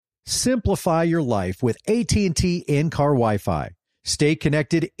Simplify your life with AT&T in-car Wi-Fi. Stay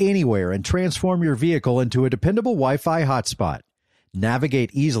connected anywhere and transform your vehicle into a dependable Wi-Fi hotspot.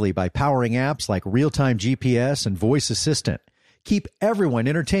 Navigate easily by powering apps like real-time GPS and voice assistant. Keep everyone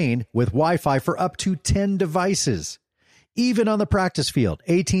entertained with Wi-Fi for up to 10 devices. Even on the practice field,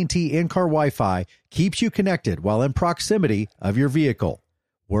 AT&T in-car Wi-Fi keeps you connected while in proximity of your vehicle.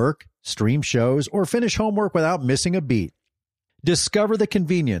 Work, stream shows, or finish homework without missing a beat. Discover the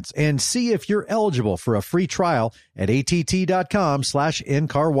convenience and see if you're eligible for a free trial at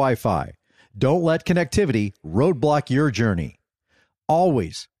att.com/in-car Wi-Fi. Don't let connectivity roadblock your journey.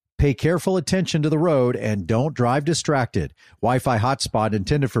 Always pay careful attention to the road and don't drive distracted. Wi-Fi hotspot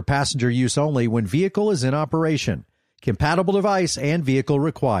intended for passenger use only when vehicle is in operation. Compatible device and vehicle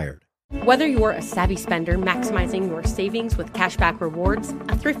required. Whether you're a savvy spender maximizing your savings with cashback rewards,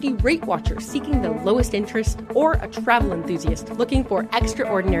 a thrifty rate watcher seeking the lowest interest, or a travel enthusiast looking for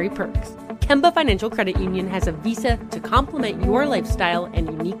extraordinary perks, Kemba Financial Credit Union has a visa to complement your lifestyle and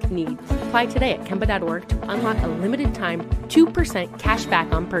unique needs. Apply today at Kemba.org to unlock a limited time 2% cash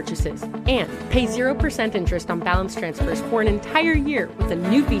back on purchases and pay 0% interest on balance transfers for an entire year with a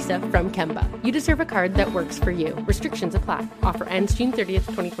new visa from Kemba. You deserve a card that works for you. Restrictions apply. Offer ends June 30th,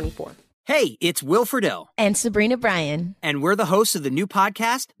 2024. Hey, it's Will Friedle. And Sabrina Bryan. And we're the hosts of the new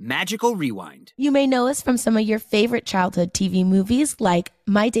podcast, Magical Rewind. You may know us from some of your favorite childhood TV movies like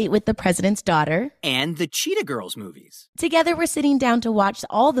My Date with the President's Daughter and the Cheetah Girls movies. Together, we're sitting down to watch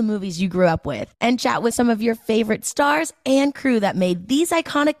all the movies you grew up with and chat with some of your favorite stars and crew that made these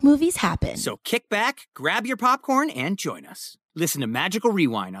iconic movies happen. So kick back, grab your popcorn, and join us. Listen to Magical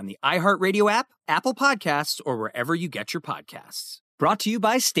Rewind on the iHeartRadio app, Apple Podcasts, or wherever you get your podcasts. Brought to you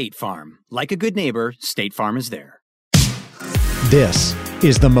by State Farm. Like a good neighbor, State Farm is there. This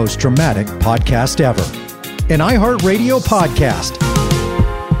is the most dramatic podcast ever, an iHeartRadio podcast.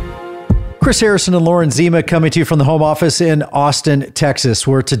 Chris Harrison and Lauren Zima coming to you from the home office in Austin, Texas,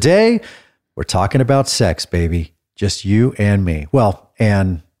 where today we're talking about sex, baby. Just you and me. Well,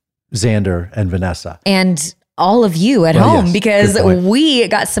 and Xander and Vanessa. And all of you at home, because we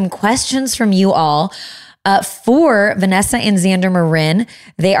got some questions from you all. For Vanessa and Xander Marin,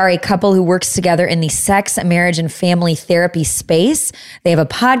 they are a couple who works together in the sex, marriage, and family therapy space. They have a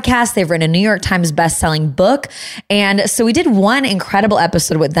podcast. They've written a New York Times bestselling book. And so we did one incredible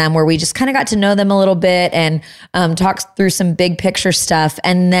episode with them where we just kind of got to know them a little bit and talked through some big picture stuff.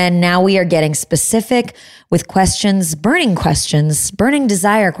 And then now we are getting specific with questions, burning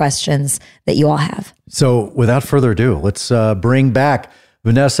desire questions that you all have. So without further ado, let's bring back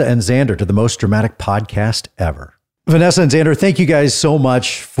Vanessa and Xander to the most dramatic podcast ever. Vanessa and Xander, thank you guys so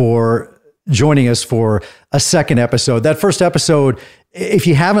much for joining us for a second episode. That first episode, if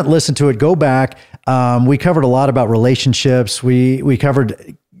you haven't listened to it, go back. We covered a lot about relationships. We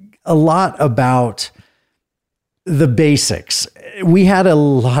covered a lot about the basics. We had a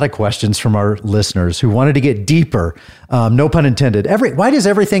lot of questions from our listeners who wanted to get deeper. No pun intended. Why does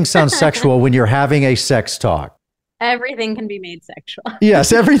everything sound sexual when you're having a sex talk? Everything can be made sexual.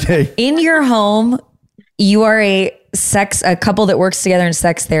 Yes, everything. In your home, you are a couple that works together in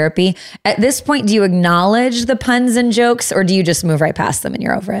sex therapy. At this point, do you acknowledge the puns and jokes, or do you just move right past them and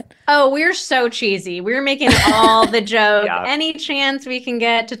you're over it? Oh, we're so cheesy. We're making all the joke. Yeah. Any chance we can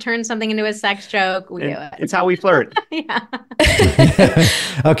get to turn something into a sex joke, we do it. It's how we flirt. Yeah.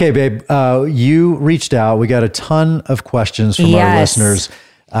 Okay, babe. You reached out. We got a ton of questions from our listeners.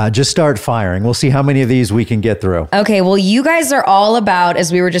 Just start firing. We'll see how many of these we can get through. Okay, well, you guys are all about,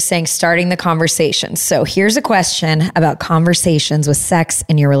 as we were just saying, starting the conversation. So here's a question about conversations with sex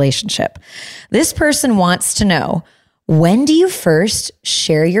in your relationship. This person wants to know, when do you first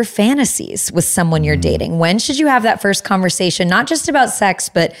share your fantasies with someone you're dating? When should you have that first conversation? Not just about sex,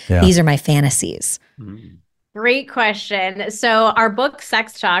 but these are my fantasies. Great question. So our book,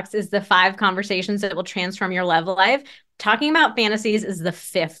 Sex Talks, is the 5 conversations that will transform your love life. Talking about fantasies is the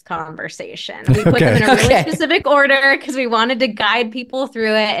 5th conversation. We put them in a really specific order because we wanted to guide people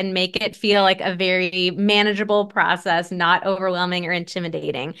through it and make it feel like a very manageable process, not overwhelming or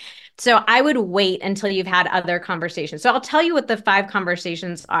intimidating. So I would wait until you've had other conversations. So I'll tell you what the 5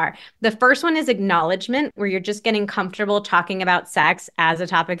 conversations are. The first one is acknowledgement, where you're just getting comfortable talking about sex as a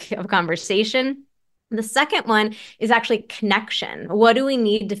topic of conversation. The second one is actually connection. What do we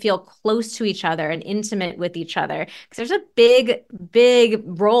need to feel close to each other and intimate with each other? Because there's a big, big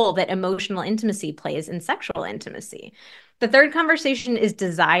role that emotional intimacy plays in sexual intimacy. The third conversation is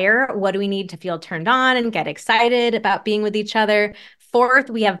desire. What do we need to feel turned on and get excited about being with each other? Fourth,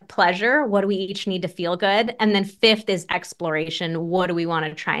 we have pleasure. What do we each need to feel good? And then fifth is exploration. What do we want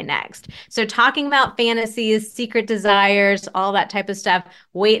to try next? So talking about fantasies, secret desires, all that type of stuff,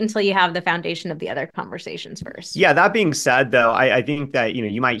 wait until you have the foundation of the other conversations first. Yeah, that being said, though, I think that,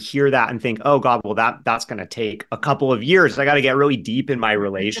 you might hear that and think, oh God, well, that's going to take a couple of years. I got to get really deep in my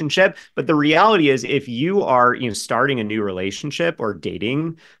relationship. But the reality is, if you are, starting a new relationship or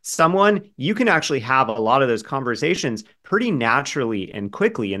dating someone, you can actually have a lot of those conversations pretty naturally and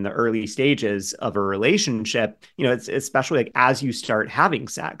quickly in the early stages of a relationship. It's especially like as you start having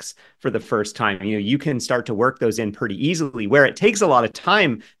sex for the first time, you can start to work those in pretty easily. Where it takes a lot of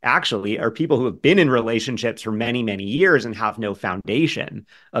time actually are people who have been in relationships for many, many years and have no foundation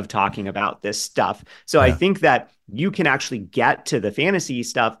of talking about this stuff. So I think that you can actually get to the fantasy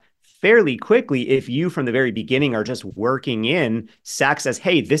stuff fairly quickly if you from the very beginning are just working in sex as,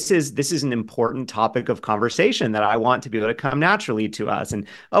 hey, this is an important topic of conversation that I want to be able to come naturally to us. And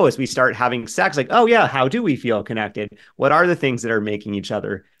as we start having sex, like, oh yeah, how do we feel connected? What are the things that are making each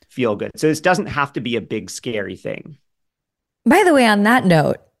other feel good? So this doesn't have to be a big scary thing. By the way, on that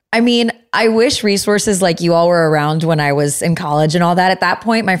note, I wish resources like you all were around when I was in college and all that. At that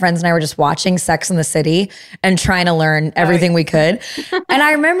point, my friends and I were just watching Sex and the City and trying to learn everything we could. And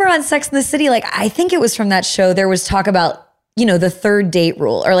I remember on Sex and the City, like, I think it was from that show, there was talk about, the third date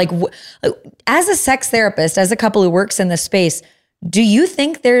rule, or like, as a sex therapist, as a couple who works in this space, do you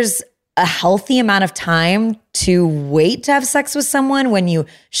think there's a healthy amount of time to wait to have sex with someone when you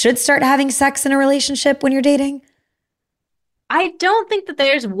should start having sex in a relationship when you're dating? I don't think that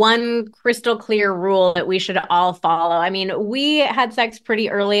there's one crystal clear rule that we should all follow. I mean, we had sex pretty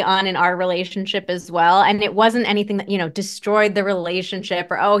early on in our relationship as well. And it wasn't anything that, destroyed the relationship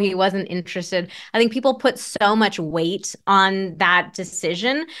or, he wasn't interested. I think people put so much weight on that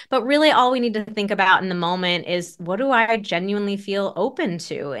decision. But really all we need to think about in the moment is, what do I genuinely feel open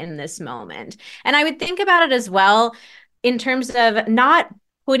to in this moment? And I would think about it as well in terms of not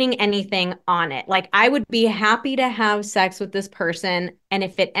putting anything on it. Like, I would be happy to have sex with this person. And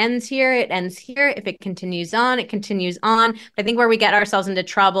if it ends here, it ends here. If it continues on, it continues on. I think where we get ourselves into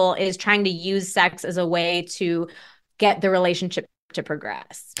trouble is trying to use sex as a way to get the relationship to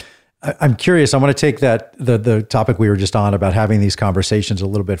progress. I'm curious. I want to take that, the topic we were just on about having these conversations a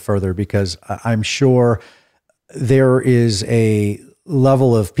little bit further, because I'm sure there is a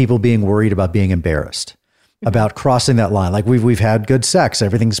level of people being worried about being embarrassed about crossing that line. Like, we've had good sex,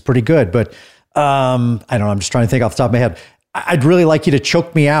 everything's pretty good, but I don't know, I'm just trying to think off the top of my head. I'd really like you to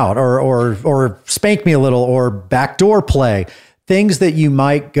choke me out or spank me a little or backdoor play. Things that you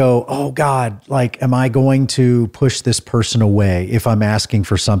might go, oh God, like, am I going to push this person away if I'm asking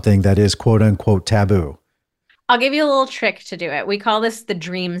for something that is quote unquote taboo? I'll give you a little trick to do it. We call this the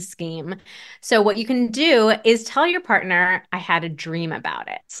dream scheme. So what you can do is tell your partner, I had a dream about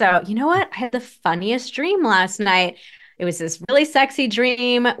it. So you know what? I had the funniest dream last night. It was this really sexy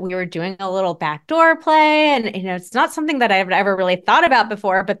dream. We were doing a little backdoor play, and it's not something that I've ever really thought about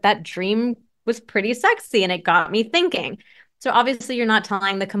before, but that dream was pretty sexy and it got me thinking. So obviously you're not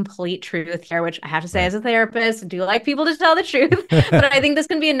telling the complete truth here, which I have to say, as a therapist, I do like people to tell the truth. But I think this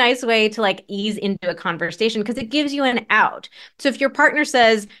can be a nice way to like ease into a conversation because it gives you an out. So if your partner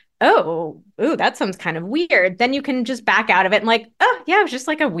says, that sounds kind of weird, then you can just back out of it and like, oh yeah, it was just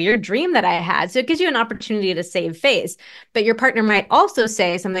like a weird dream that I had. So it gives you an opportunity to save face. But your partner might also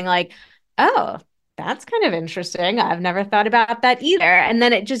say something like, oh, that's kind of interesting. I've never thought about that either. And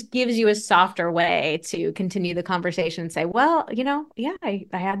then it just gives you a softer way to continue the conversation and say, well, I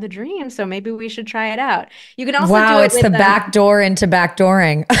had the dream, so maybe we should try it out. You can also do it it's the back door into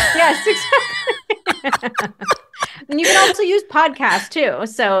backdooring. Yes, exactly. And you can also use podcasts too.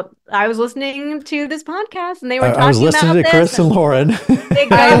 So I was listening to this podcast and they were talking about this. I was listening to Chris and Lauren.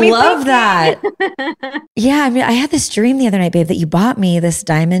 I love that. Yeah, I had this dream the other night, babe, that you bought me this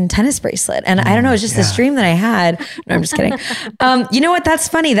diamond tennis bracelet. And I don't know, it's just this dream that I had. No, I'm just kidding. You know what? That's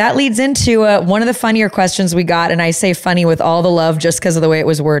funny. That leads into one of the funnier questions we got. And I say funny with all the love just because of the way it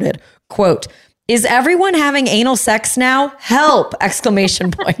was worded. Quote, is everyone having anal sex now? Help!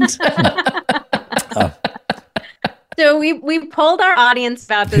 Exclamation point. So we polled our audience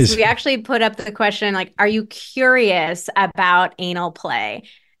about this. We actually put up the question, like, are you curious about anal play?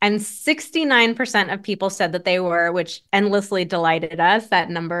 And 69% of people said that they were, which endlessly delighted us.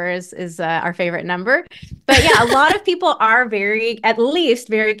 That number is our favorite number. But yeah, a lot of people are at least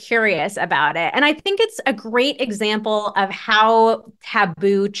very curious about it. And I think it's a great example of how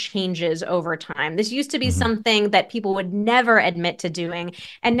taboo changes over time. This used to be something that people would never admit to doing.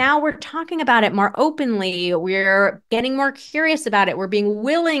 And now we're talking about it more openly. We're getting more curious about it. We're being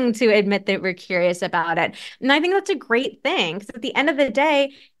willing to admit that we're curious about it. And I think that's a great thing, because at the end of the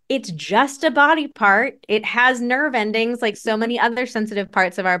day, it's just a body part. It has nerve endings like so many other sensitive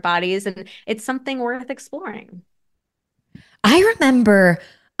parts of our bodies, and it's something worth exploring. I remember,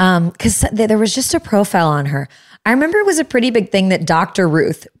 because there was just a profile on her. I remember it was a pretty big thing that Dr.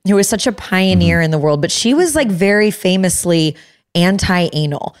 Ruth, who was such a pioneer in the world, but she was like very famously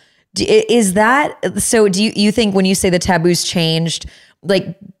anti-anal. Is that, so do you think when you say the taboos changed,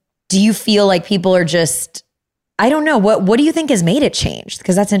 like, do you feel like people are just, I don't know, what do you think has made it change?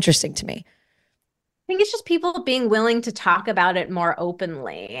 Because that's interesting to me. I think it's just people being willing to talk about it more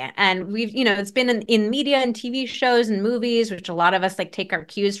openly. And we've, it's been in media and TV shows and movies, which a lot of us like take our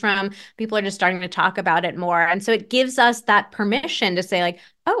cues from. People are just starting to talk about it more. And so it gives us that permission to say like,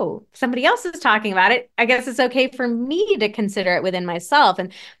 oh, somebody else is talking about it. I guess it's okay for me to consider it within myself.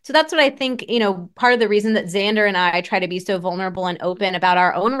 And so that's what I think, part of the reason that Xander and I try to be so vulnerable and open about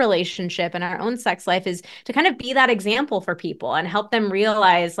our own relationship and our own sex life is to kind of be that example for people and help them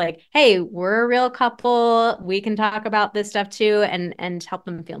realize like, hey, we're a real couple. We can talk about this stuff too, and help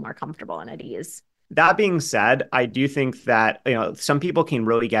them feel more comfortable and at ease. That being said, I do think that, some people can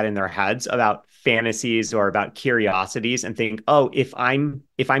really get in their heads about fantasies or about curiosities and think, oh, if I'm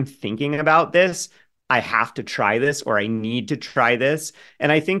thinking about this, I have to try this, or I need to try this.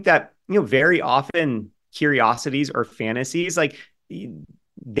 And I think that, very often curiosities or fantasies, like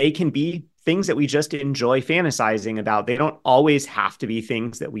they can be things that we just enjoy fantasizing about. They don't always have to be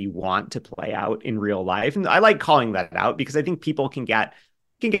things that we want to play out in real life. And I like calling that out because I think people can get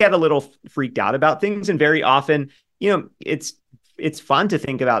a little freaked out about things. And very often, it's fun to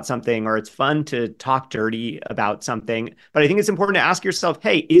think about something, or it's fun to talk dirty about something. But I think it's important to ask yourself,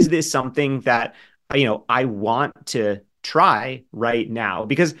 hey, is this something that, I want to try right now?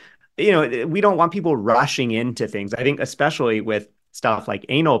 Because, we don't want people rushing into things. I think especially with stuff like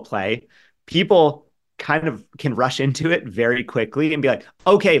anal play, people kind of can rush into it very quickly and be like,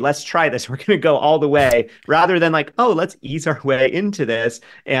 okay, let's try this. We're going to go all the way, rather than like, oh, let's ease our way into this.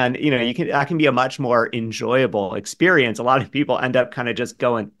 And, that can be a much more enjoyable experience. A lot of people end up kind of just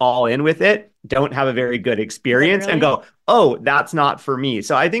going all in with it, don't have a very good experience, and go, oh, that's not for me.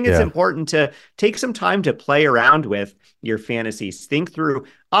 So I think it's important to take some time to play around with your fantasies. Think through,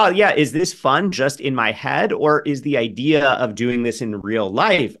 is this fun just in my head, or is the idea of doing this in real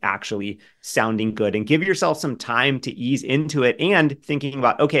life actually sounding good? And give yourself some time to ease into it, and thinking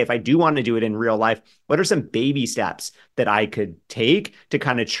about, okay, if I do want to do it in real life, what are some baby steps that I could take to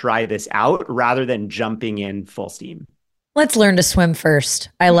kind of try this out, rather than jumping in full steam? Let's learn to swim first.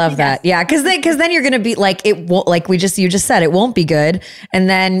 I love that. Yeah. Cause then you're going to be like, it won't, like you just said, it won't be good. And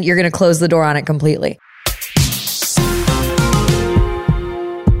then you're going to close the door on it completely.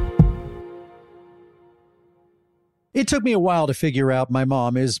 It took me a while to figure out my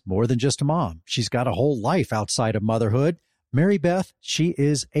mom is more than just a mom. She's got a whole life outside of motherhood. Mary Beth, she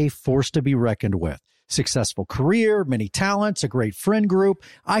is a force to be reckoned with. Successful career, many talents, a great friend group.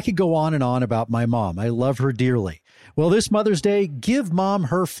 I could go on and on about my mom. I love her dearly. Well, this Mother's Day, give Mom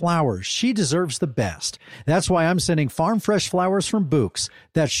her flowers. She deserves the best. That's why I'm sending farm fresh flowers from Bouqs.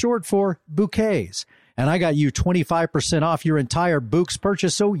 That's short for bouquets. And I got you 25% off your entire Bouqs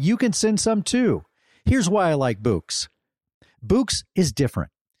purchase, so you can send some too. Here's why I like Bouqs. Bouqs is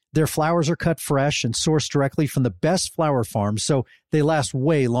different. Their flowers are cut fresh and sourced directly from the best flower farms, so they last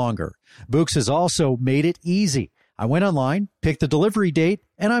way longer. Bouqs has also made it easy. I went online, picked the delivery date,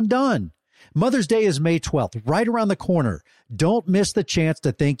 and I'm done. Mother's Day is May 12th, right around the corner. Don't miss the chance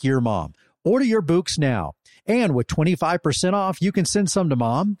to thank your mom. Order your Bouqs now. And with 25% off, you can send some to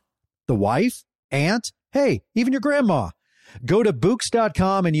mom, the wife, aunt, hey, even your grandma. Go to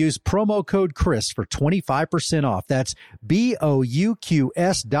Bouqs.com and use promo code Chris for 25% off. That's BOUQS.com,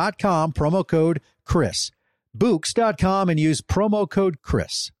 promo code Chris. Bouqs.com and use promo code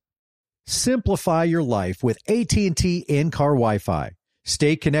Chris. Simplify your life with AT&T in-car Wi-Fi.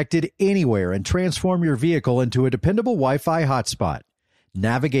 Stay connected anywhere and transform your vehicle into a dependable Wi-Fi hotspot.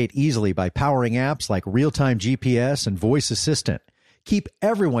 Navigate easily by powering apps like real-time GPS and voice assistant. Keep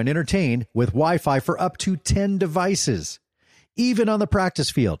everyone entertained with Wi-Fi for up to 10 devices. Even on the practice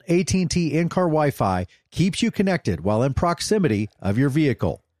field, AT&T in-car Wi-Fi keeps you connected while in proximity of your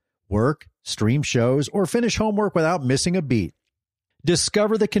vehicle. Work, stream shows, or finish homework without missing a beat.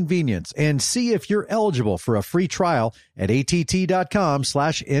 Discover the convenience and see if you're eligible for a free trial at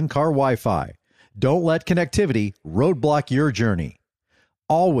att.com/in-car Wi-Fi. Don't let connectivity roadblock your journey.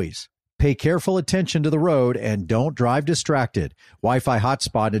 Always pay careful attention to the road and don't drive distracted. Wi-Fi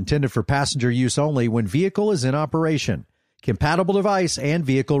hotspot intended for passenger use only when vehicle is in operation. Compatible device and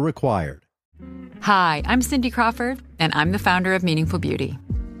vehicle required. Hi, I'm Cindy Crawford, and I'm the founder of Meaningful Beauty.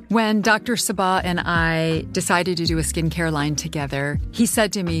 When Dr. Sabah and I decided to do a skincare line together, he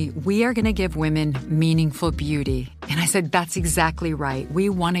said to me, we are going to give women meaningful beauty. And I said, that's exactly right. We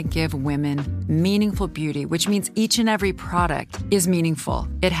want to give women meaningful beauty, which means each and every product is meaningful.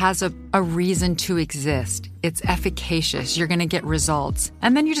 It has a reason to exist. It's efficacious. You're going to get results.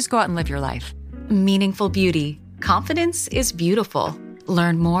 And then you just go out and live your life. Meaningful Beauty. Confidence is beautiful.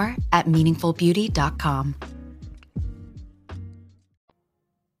 Learn more at meaningfulbeauty.com.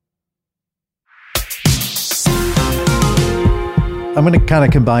 I'm going to kind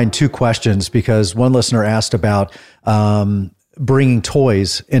of combine two questions because one listener asked about bringing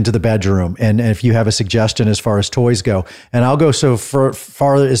toys into the bedroom and if you have a suggestion as far as toys go. And I'll go so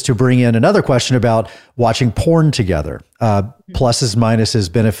far as to bring in another question about watching porn together, pluses,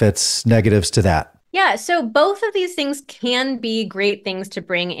 minuses, benefits, negatives to that. Yeah, so both of these things can be great things to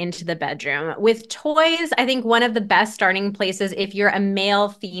bring into the bedroom. With toys, I think one of the best starting places, if you're a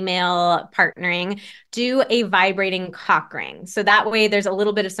male-female partnering, do a vibrating cock ring. So that way there's a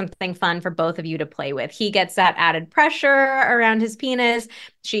little bit of something fun for both of you to play with. He gets that added pressure around his penis.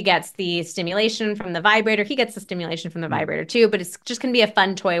 She gets the stimulation from the vibrator. He gets the stimulation from the vibrator too, but it's just going to be a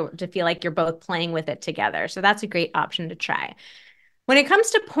fun toy to feel like you're both playing with it together. So that's a great option to try. When it comes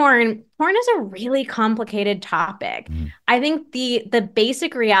to porn is a really complicated topic. I think the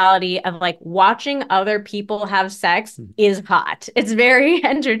basic reality of like watching other people have sex is hot. It's very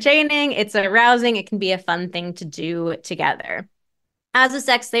entertaining. It's arousing. It can be a fun thing to do together. As a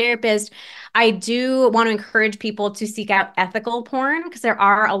sex therapist, I do want to encourage people to seek out ethical porn because there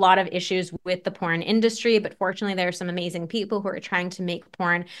are a lot of issues with the porn industry, but fortunately there are some amazing people who are trying to make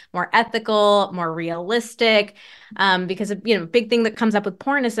porn more ethical, more realistic, because big thing that comes up with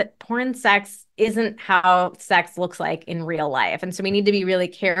porn is that porn sex isn't how sex looks like in real life. And so we need to be really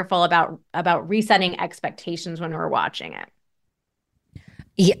careful about resetting expectations when we're watching it.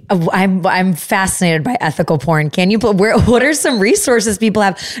 Yeah, I'm fascinated by ethical porn. What are some resources people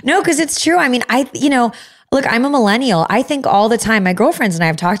have? No, because it's true. I mean, look, I'm a millennial. I think all the time, my girlfriends and I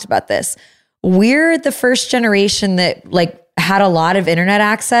have talked about this. We're the first generation that like had a lot of internet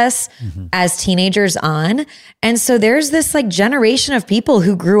access as teenagers on. And so there's this like generation of people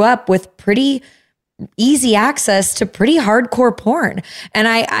who grew up with pretty easy access to pretty hardcore porn. And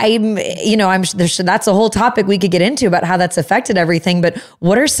that's a whole topic we could get into about how that's affected everything. But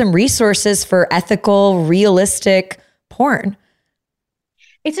what are some resources for ethical, realistic porn?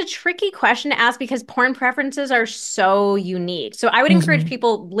 It's a tricky question to ask because porn preferences are so unique. So I would encourage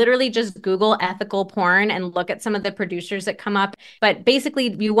people literally just Google ethical porn and look at some of the producers that come up. But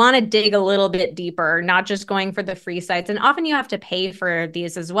basically, you want to dig a little bit deeper, not just going for the free sites. And often you have to pay for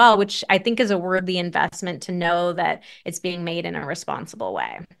these as well, which I think is a worthy investment to know that it's being made in a responsible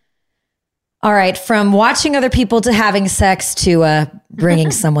way. All right. From watching other people to having sex to bringing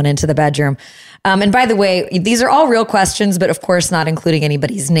someone into the bedroom. And by the way, these are all real questions, but of course not including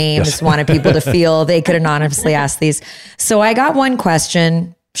anybody's name. Yes. Just wanted people to feel they could anonymously ask these. So I got one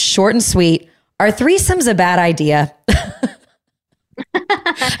question, short and sweet. Are threesomes a bad idea?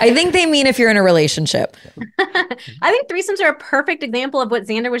 I think they mean if you're in a relationship. I think threesomes are a perfect example of what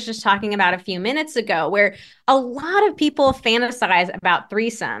Xander was just talking about a few minutes ago, where a lot of people fantasize about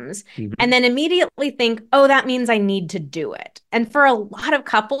threesomes and then immediately think, oh, that means I need to do it. And for a lot of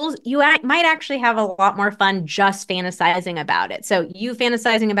couples, you might actually have a lot more fun just fantasizing about it. So you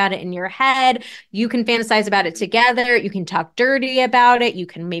fantasizing about it in your head, you can fantasize about it together, you can talk dirty about it, you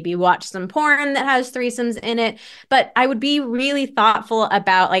can maybe watch some porn that has threesomes in it. But I would be really thoughtful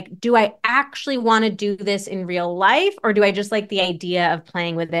about, like, do I actually want to do this in real life, or do I just like the idea of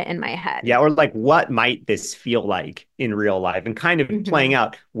playing with it in my head? Yeah, or like, what might this feel like in real life, and kind of playing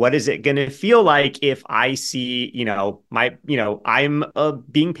out, what is it going to feel like if I see, I'm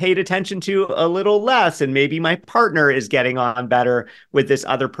being paid attention to a little less, and maybe my partner is getting on better with this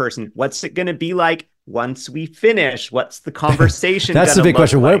other person. What's it going to be like once we finish? What's the conversation? That's the big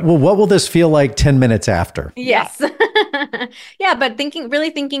question. Like? What will this feel like 10 minutes after? Yes. Yeah. But really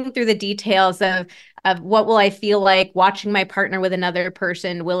thinking through the details of what will I feel like watching my partner with another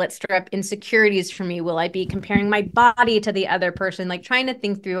person? Will it stir up insecurities for me? Will I be comparing my body to the other person? Like, trying to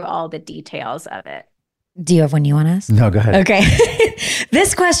think through all the details of it. Do you have one you want to ask? No, go ahead. Okay.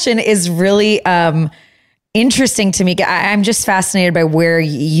 This question is really, interesting to me. I'm just fascinated by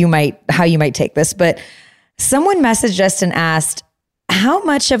how you might take this, but someone messaged us and asked, how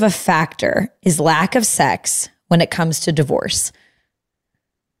much of a factor is lack of sex when it comes to divorce?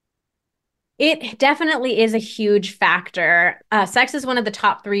 It definitely is a huge factor. Sex is one of the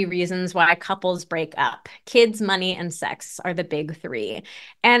top 3 reasons why couples break up. Kids, money, and sex are the big 3.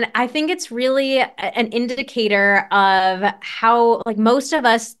 And I think it's really an indicator of how, like, most of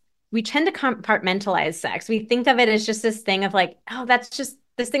us, we tend to compartmentalize sex. We think of it as just this thing of like, oh, that's just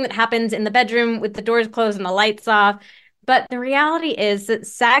this thing that happens in the bedroom with the doors closed and the lights off. But the reality is that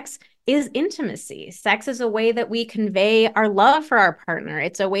sex is intimacy. Sex is a way that we convey our love for our partner.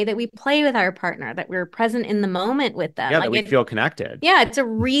 It's a way that we play with our partner, that we're present in the moment with them. Yeah, like that we feel connected. Yeah, it's a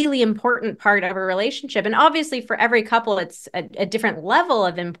really important part of a relationship. And obviously for every couple, it's a different level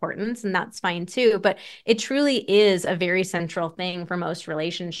of importance, and that's fine too. But it truly is a very central thing for most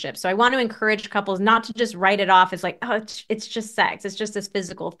relationships. So I want to encourage couples not to just write it off as like, oh, it's just sex. It's just this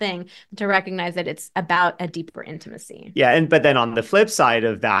physical thing, to recognize that it's about a deeper intimacy. Yeah. But then on the flip side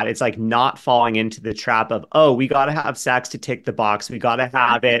of that, it's like not falling into the trap of, oh, we got to have sex to tick the box. We got to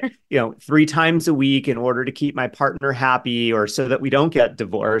have it, 3 times a week in order to keep my partner happy, or so that we don't get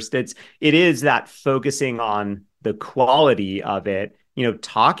divorced. It is that focusing on the quality of it,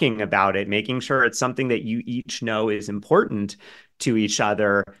 talking about it, making sure it's something that you each know is important to each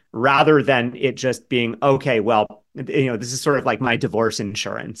other, rather than it just being, okay, well, this is sort of like my divorce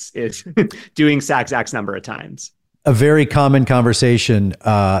insurance is doing sex X number of times. A very common conversation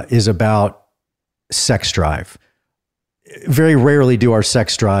is about sex drive. Very rarely do our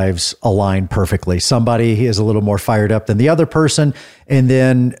sex drives align perfectly. Somebody is a little more fired up than the other person. And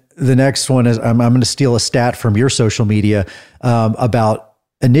then the next one is, I'm going to steal a stat from your social media about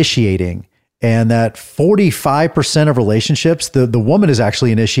initiating. And that 45% of relationships, the woman is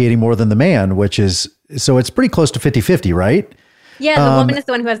actually initiating more than the man, so it's pretty close to 50-50, right? Yeah, the woman is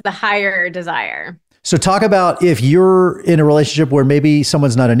the one who has the higher desire. So talk about if you're in a relationship where maybe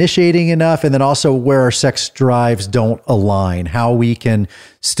someone's not initiating enough, and then also where our sex drives don't align, how we can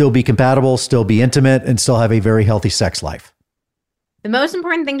still be compatible, still be intimate, and still have a very healthy sex life. The most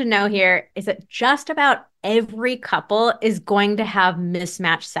important thing to know here is that just about every couple is going to have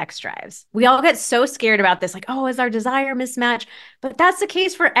mismatched sex drives. We all get so scared about this, like, oh, is our desire mismatched? But that's the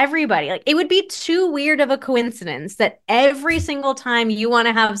case for everybody. Like, it would be too weird of a coincidence that every single time you want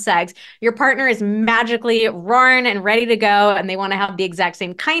to have sex, your partner is magically roaring and ready to go, and they want to have the exact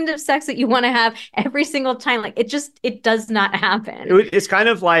same kind of sex that you want to have every single time. Like, it does not happen. It's kind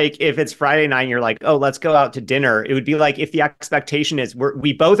of like if it's Friday night and you're like, oh, let's go out to dinner. It would be like if the expectation is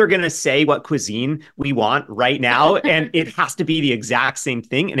we both are going to say what cuisine we want right now, and it has to be the exact same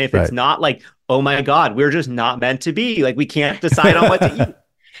thing. And if it's not, like, oh my God, we're just not meant to be. Like, we can't decide on what to eat.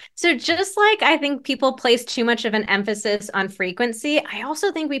 So just like I think people place too much of an emphasis on frequency, I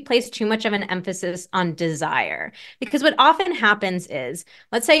also think we place too much of an emphasis on desire. Because what often happens is,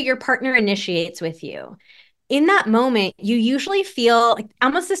 let's say your partner initiates with you. In that moment, you usually feel like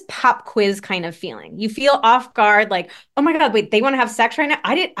almost this pop quiz kind of feeling. You feel off guard, like, oh my God, wait, they want to have sex right now?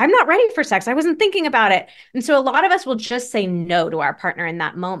 I'm not ready for sex. I wasn't thinking about it. And so a lot of us will just say no to our partner in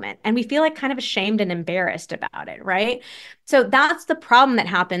that moment. And we feel like kind of ashamed and embarrassed about it, right? So that's the problem that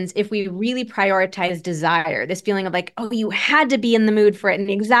happens if we really prioritize desire, this feeling of like, oh, you had to be in the mood for it in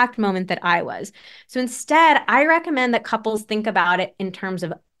the exact moment that I was. So instead, I recommend that couples think about it in terms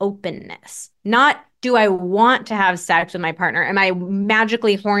of openness, not do I want to have sex with my partner? Am I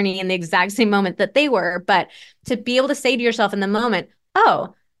magically horny in the exact same moment that they were? But to be able to say to yourself in the moment,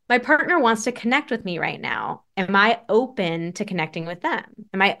 oh, my partner wants to connect with me right now. Am I open to connecting with them?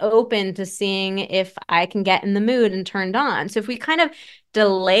 Am I open to seeing if I can get in the mood and turned on? So if we kind of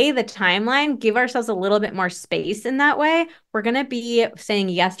delay the timeline, give ourselves a little bit more space in that way, we're going to be saying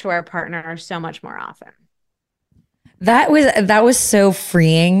yes to our partner so much more often. That was so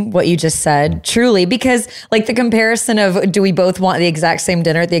freeing what you just said, truly, because like the comparison of do we both want the exact same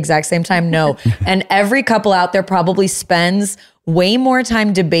dinner at the exact same time? No. And every couple out there probably spends way more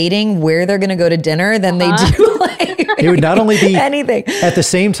time debating where they're going to go to dinner than they do it would not only be anything. At the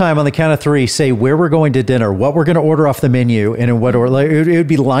same time, on the count of 3, say where we're going to dinner, what we're going to order off the menu, and in what order. Like, it would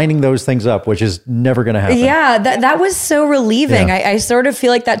be lining those things up, which is never going to happen. Yeah, that was so relieving. Yeah. I sort of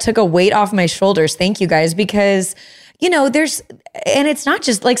feel like that took a weight off my shoulders. Thank you guys, because and it's not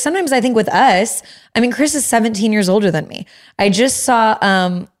just like sometimes I think with us, I mean, Chris is 17 years older than me. I just saw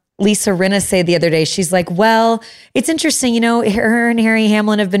Lisa Rinna say the other day, she's like, well, it's interesting, her and Harry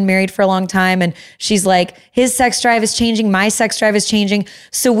Hamlin have been married for a long time. And she's like, his sex drive is changing. My sex drive is changing.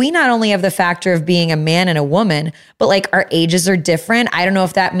 So we not only have the factor of being a man and a woman, but like our ages are different. I don't know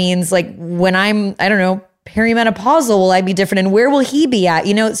if that means like when I'm, perimenopausal? Will I be different? And where will he be at?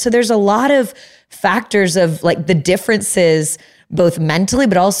 So there's a lot of factors of like the differences, both mentally,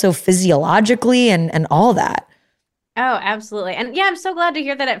 but also physiologically and all that. Oh, absolutely. And yeah, I'm so glad to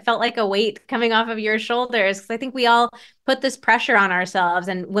hear that it felt like a weight coming off of your shoulders, because I think we all put this pressure on ourselves.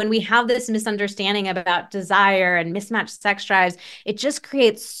 And when we have this misunderstanding about desire and mismatched sex drives, it just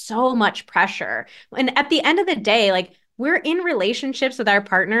creates so much pressure. And at the end of the day, like, we're in relationships with our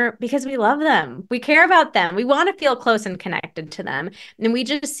partner because we love them. We care about them. We want to feel close and connected to them. And we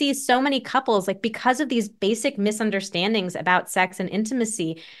just see so many couples, like, because of these basic misunderstandings about sex and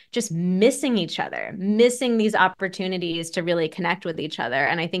intimacy, just missing each other, missing these opportunities to really connect with each other.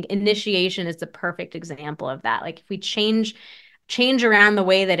 And I think initiation is the perfect example of that. Like, if we change around the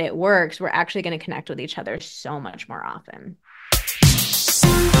way that it works, we're actually going to connect with each other so much more often.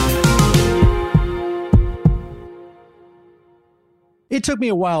 It took me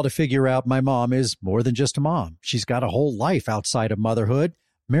a while to figure out my mom is more than just a mom. She's got a whole life outside of motherhood.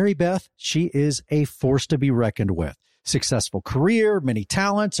 Mary Beth, she is a force to be reckoned with. Successful career, many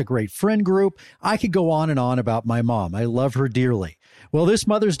talents, a great friend group. I could go on and on about my mom. I love her dearly. Well, this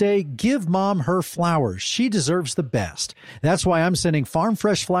Mother's Day, give Mom her flowers. She deserves the best. That's why I'm sending farm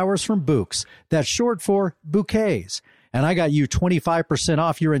fresh flowers from Bouqs. That's short for bouquets. And I got you 25%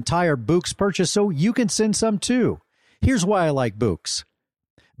 off your entire Bouqs purchase, so you can send some too. Here's why I like Bouqs.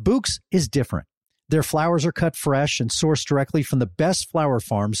 Bouqs is different. Their flowers are cut fresh and sourced directly from the best flower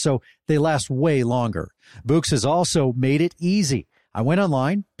farms, so they last way longer. Bouqs has also made it easy. I went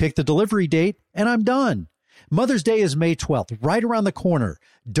online, picked the delivery date, and I'm done. Mother's Day is May 12th, right around the corner.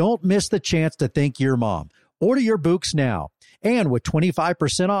 Don't miss the chance to thank your mom. Order your Bouqs now. And with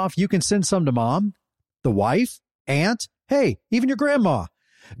 25% off, you can send some to mom, the wife, aunt, hey, even your grandma.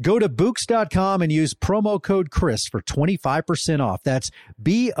 Go to Bouqs.com and use promo code Chris for 25% off. That's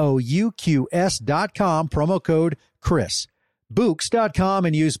BOUQS.com, promo code Chris. Bouqs.com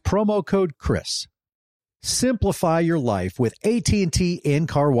and use promo code Chris. Simplify your life with AT&T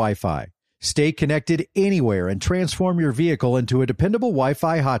in-car Wi-Fi. Stay connected anywhere and transform your vehicle into a dependable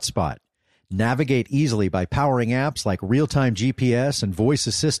Wi-Fi hotspot. Navigate easily by powering apps like real-time GPS and voice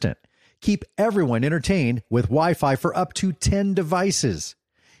assistant. Keep everyone entertained with Wi-Fi for up to 10 devices.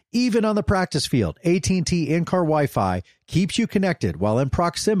 Even on the practice field, AT&T in-car Wi-Fi keeps you connected while in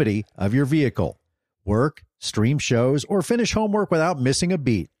proximity of your vehicle. Work, stream shows, or finish homework without missing a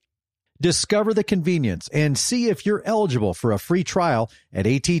beat. Discover the convenience and see if you're eligible for a free trial at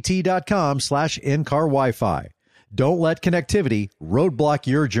att.com/in-car Wi-Fi. Don't let connectivity roadblock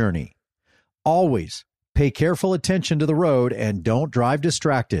your journey. Always pay careful attention to the road and don't drive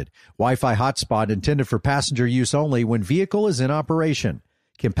distracted. Wi-Fi hotspot intended for passenger use only when vehicle is in operation.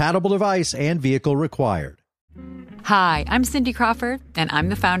 Compatible device and vehicle required. Hi, I'm Cindy Crawford, and I'm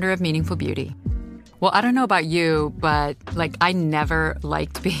the founder of Meaningful Beauty. Well, I don't know about you, but I never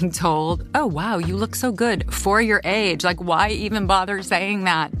liked being told, oh, wow, you look so good for your age. Why even bother saying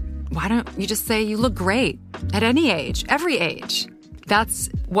that? Why don't you just say you look great at any age, every age? That's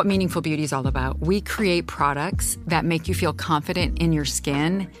what Meaningful Beauty is all about. We create products that make you feel confident in your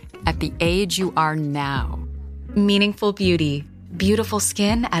skin at the age you are now. Meaningful Beauty. Beautiful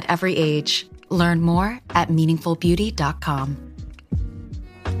skin at every age. Learn more at meaningfulbeauty.com.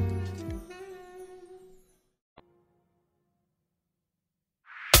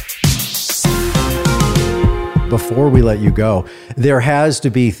 Before we let you go, there has to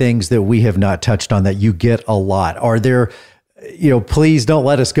be things that we have not touched on that you get a lot. Are there, please don't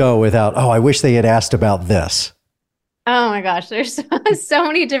let us go without, I wish they had asked about this. Oh my gosh, there's so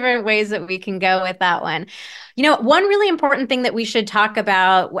many different ways that we can go with that one. One really important thing that we should talk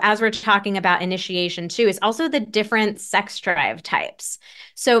about as we're talking about initiation too is also the different sex drive types.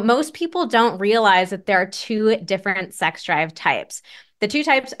 So most people don't realize that there are two different sex drive types. The two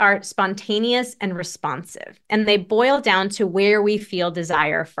types are spontaneous and responsive, and they boil down to where we feel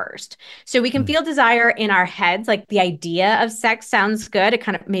desire first. So we can feel desire in our heads, like the idea of sex sounds good.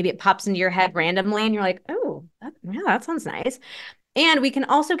 Maybe it pops into your head randomly and you're like, oh, that sounds nice. And we can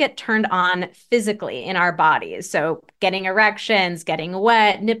also get turned on physically in our bodies. So getting erections, getting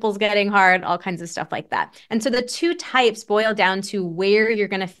wet, nipples getting hard, all kinds of stuff like that. And so the two types boil down to where you're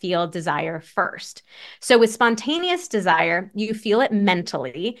going to feel desire first. So with spontaneous desire, you feel it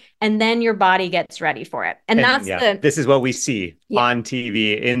mentally, and then your body gets ready for it. And this is what we see on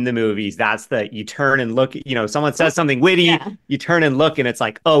TV, in the movies. That's you turn and look, someone says something witty, you turn and look and it's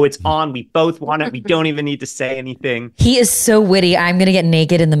like, oh, it's on. We both want it. We don't even need to say anything. He is so witty. I'm going to get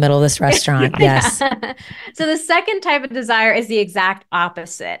naked in the middle of this restaurant. Yes. So the second type of desire is the exact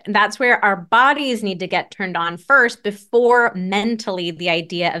opposite. And that's where our bodies need to get turned on first before mentally the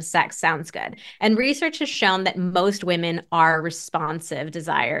idea of sex sounds good. And research has shown that most women are responsive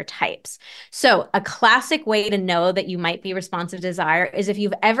desire types. So a classic way to know that you might be responsive desire is if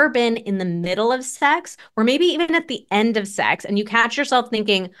you've ever been in the middle of sex or maybe even at the end of sex and you catch yourself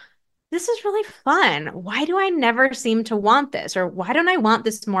thinking, this is really fun. Why do I never seem to want this? Or why don't I want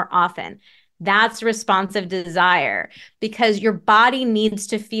this more often? That's responsive desire because your body needs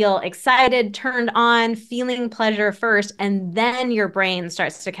to feel excited, turned on, feeling pleasure first. And then your brain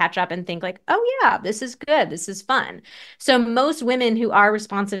starts to catch up and think like, oh yeah, this is good. This is fun. So most women who are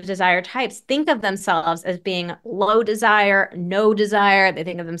responsive desire types think of themselves as being low desire, no desire. They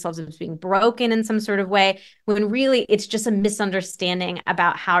think of themselves as being broken in some sort of way, when really it's just a misunderstanding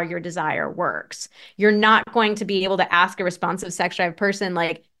about how your desire works. You're not going to be able to ask a responsive sex drive person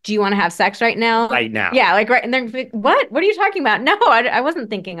like, do you want to have sex right now? Right now. Yeah, like right. And they're like, what? What are you talking about? No, I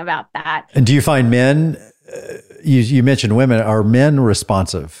wasn't thinking about that. And do you find men, you mentioned women, are men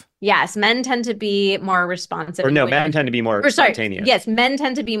responsive? Yes, men tend to be more responsive. Or no, men tend to be more spontaneous. Yes, men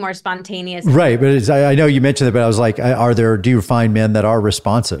tend to be more spontaneous. Right. But I know you mentioned it, but I was like, do you find men that are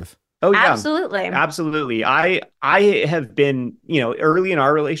responsive? Oh yeah, absolutely. Absolutely. I have been, early in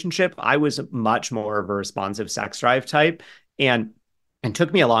our relationship, I was much more of a responsive sex drive type. And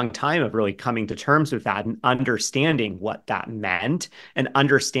took me a long time of really coming to terms with that and understanding what that meant and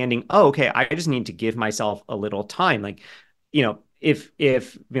understanding, oh, okay, I just need to give myself a little time. Like, if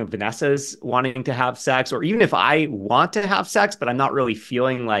Vanessa's wanting to have sex, or even if I want to have sex, but I'm not really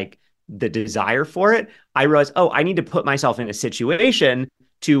feeling like the desire for it, I realize, oh, I need to put myself in a situation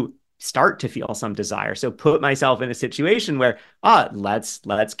to start to feel some desire. So put myself in a situation where, let's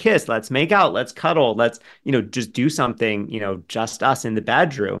kiss, let's make out, let's cuddle, let's, just do something, just us in the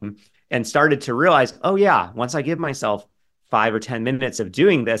bedroom, and started to realize, oh yeah, once I give myself 5 or 10 minutes of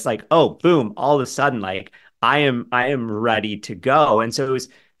doing this, like, oh, boom, all of a sudden, like I am ready to go. And so it was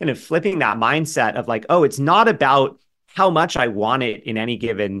kind of flipping that mindset of like, oh, it's not about how much I want it in any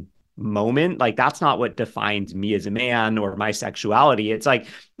given moment. Like that's not what defines me as a man or my sexuality. It's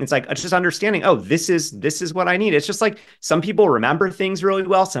just understanding, oh, this is what I need. It's just like some people remember things really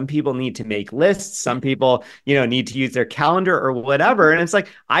well. Some people need to make lists. Some people, need to use their calendar or whatever. And it's like,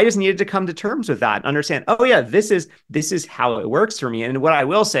 I just needed to come to terms with that and understand, oh yeah, this is how it works for me. And what I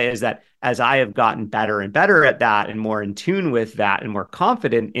will say is that as I have gotten better and better at that and more in tune with that and more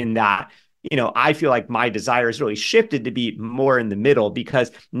confident in that, I feel like my desire has really shifted to be more in the middle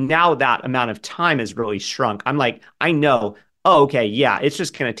because now that amount of time has really shrunk. I'm like, I know, oh, okay, yeah, it's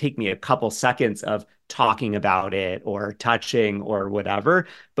just going to take me a couple seconds of talking about it or touching or whatever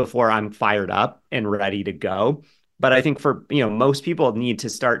before I'm fired up and ready to go. But I think for, most people need to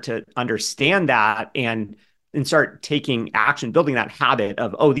start to understand that and start taking action, building that habit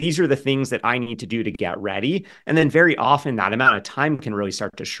of, oh, these are the things that I need to do to get ready. And then very often that amount of time can really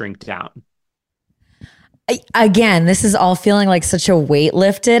start to shrink down. Again, this is all feeling like such a weight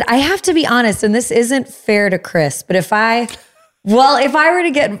lifted. I have to be honest, and this isn't fair to Chris, but if I were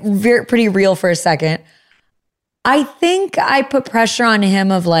to get pretty real for a second, I think I put pressure on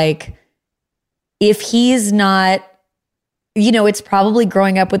him of like, if he's not, it's probably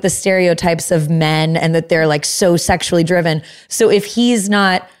growing up with the stereotypes of men and that they're like so sexually driven. So if he's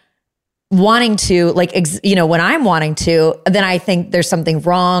not wanting to, like, when I'm wanting to, then I think there's something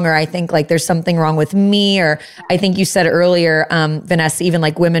wrong, or I think like there's something wrong with me, or I think you said earlier, Vanessa, even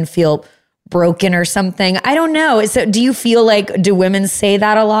like women feel broken or something. I don't know. So do you feel like, do women say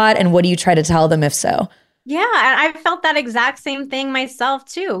that a lot? And what do you try to tell them if so? Yeah, and I felt that exact same thing myself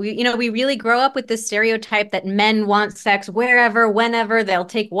too. We really grow up with this stereotype that men want sex wherever, whenever, they'll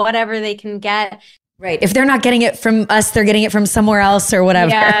take whatever they can get. Right. If they're not getting it from us, they're getting it from somewhere else or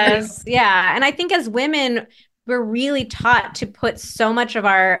whatever. Yes. Yeah. And I think as women, we're really taught to put so much of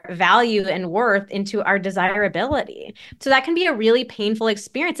our value and worth into our desirability. So that can be a really painful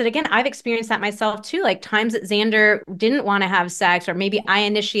experience. And again, I've experienced that myself too. Like times that Xander didn't want to have sex, or maybe I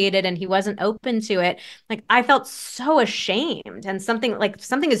initiated and he wasn't open to it. Like I felt so ashamed, and something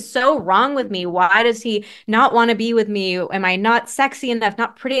is so wrong with me. Why does he not want to be with me? Am I not sexy enough,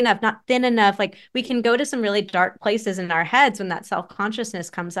 not pretty enough, not thin enough? Like we can go to some really dark places in our heads when that self-consciousness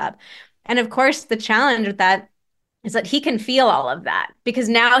comes up. And of course, the challenge with that is that he can feel all of that, because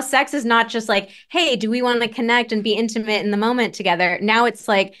now sex is not just like, hey, do we want to connect and be intimate in the moment together? Now it's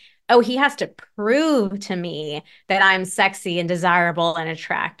like, oh, he has to prove to me that I'm sexy and desirable and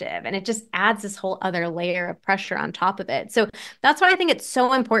attractive. And it just adds this whole other layer of pressure on top of it. So that's why I think it's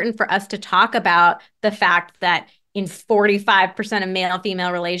so important for us to talk about the fact that in 45% of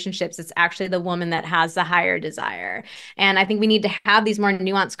male-female relationships, it's actually the woman that has the higher desire. And I think we need to have these more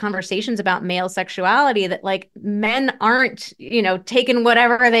nuanced conversations about male sexuality, that like men aren't, taking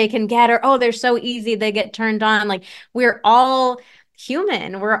whatever they can get, or, oh, they're so easy, they get turned on. Like, we're all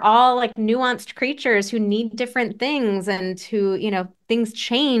human. We're all like nuanced creatures who need different things, and who, things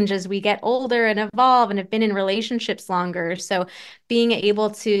change as we get older and evolve and have been in relationships longer. So being able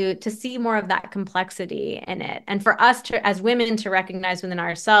to see more of that complexity in it, and for us to, as women, to recognize within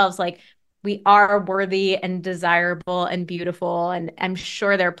ourselves, like, we are worthy and desirable and beautiful. And I'm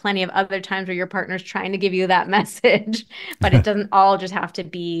sure there are plenty of other times where your partner's trying to give you that message, but it doesn't all just have to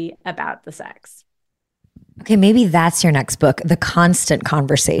be about the sex. Okay, maybe that's your next book, The Constant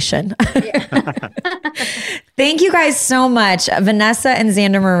Conversation. Thank you guys so much. Vanessa and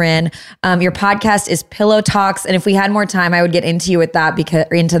Xander Marin, your podcast is Pillow Talks. And if we had more time, I would get into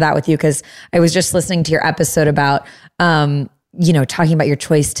that with you, because I was just listening to your episode about, talking about your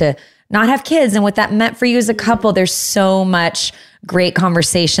choice to not have kids and what that meant for you as a couple. There's so much great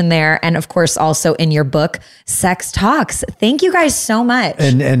conversation there. And of course, also in your book, Sex Talks. Thank you guys so much.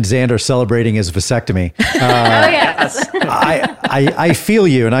 And Xander celebrating his vasectomy. Yes. I feel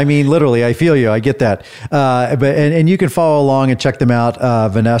you. And I mean, literally, I feel you. I get that. But you can follow along and check them out,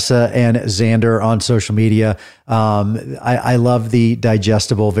 Vanessa and Xander, on social media. I love the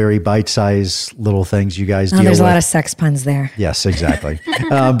digestible, very bite-sized little things you guys deal with. There's a lot of sex puns there. Yes, exactly.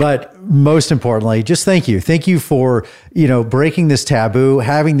 But most importantly, just thank you. Thank you for, breaking this taboo,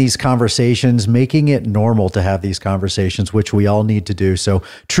 having these conversations, making it normal to have these conversations, which we all need to do. So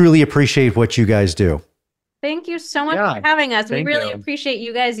truly appreciate what you guys do. Thank you so much for having us. We really appreciate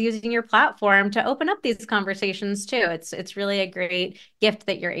you guys using your platform to open up these conversations too. It's really a great gift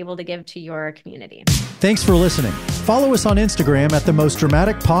that you're able to give to your community. Thanks for listening. Follow us on Instagram at The Most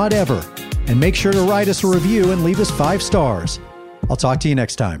Dramatic Pod Ever. And make sure to write us a review and leave us 5 stars. I'll talk to you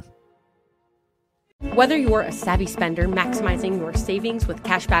next time. Whether you're a savvy spender maximizing your savings with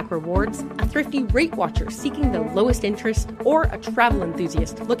cashback rewards, a thrifty rate watcher seeking the lowest interest, or a travel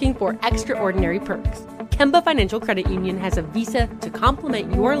enthusiast looking for extraordinary perks, Kemba Financial Credit Union has a visa to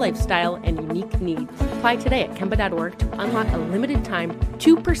complement your lifestyle and unique needs. Apply today at Kemba.org to unlock a limited time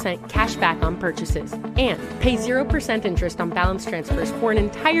 2% cash back on purchases, and pay 0% interest on balance transfers for an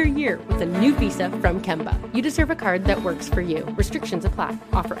entire year with a new visa from Kemba. You deserve a card that works for you. Restrictions apply.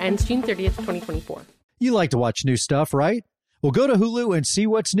 Offer ends June 30th, 2024. You like to watch new stuff, right? Well, go to Hulu and see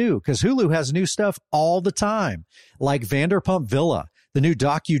what's new, because Hulu has new stuff all the time, like Vanderpump Villa, the new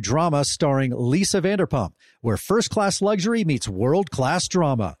docudrama starring Lisa Vanderpump, where first-class luxury meets world-class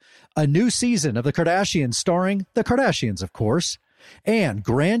drama. A new season of The Kardashians starring The Kardashians, of course. And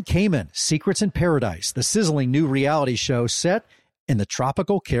Grand Cayman, Secrets in Paradise, the sizzling new reality show set in the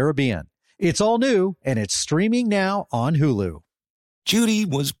tropical Caribbean. It's all new, and it's streaming now on Hulu. Judy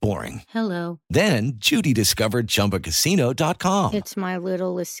was boring. Hello. Then Judy discovered ChumbaCasino.com. It's my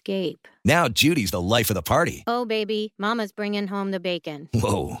little escape. Now Judy's the life of the party. Oh, baby, mama's bringing home the bacon.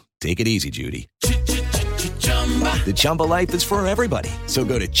 Whoa, take it easy, Judy. The Chumba life is for everybody. So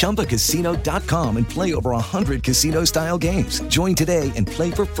go to ChumbaCasino.com and play over 100 casino-style games. Join today and play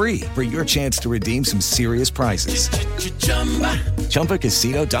for free for your chance to redeem some serious prizes.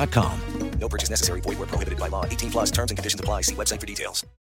 ChumbaCasino.com. No purchase necessary. Void where prohibited by law. 18+ terms and conditions apply. See website for details.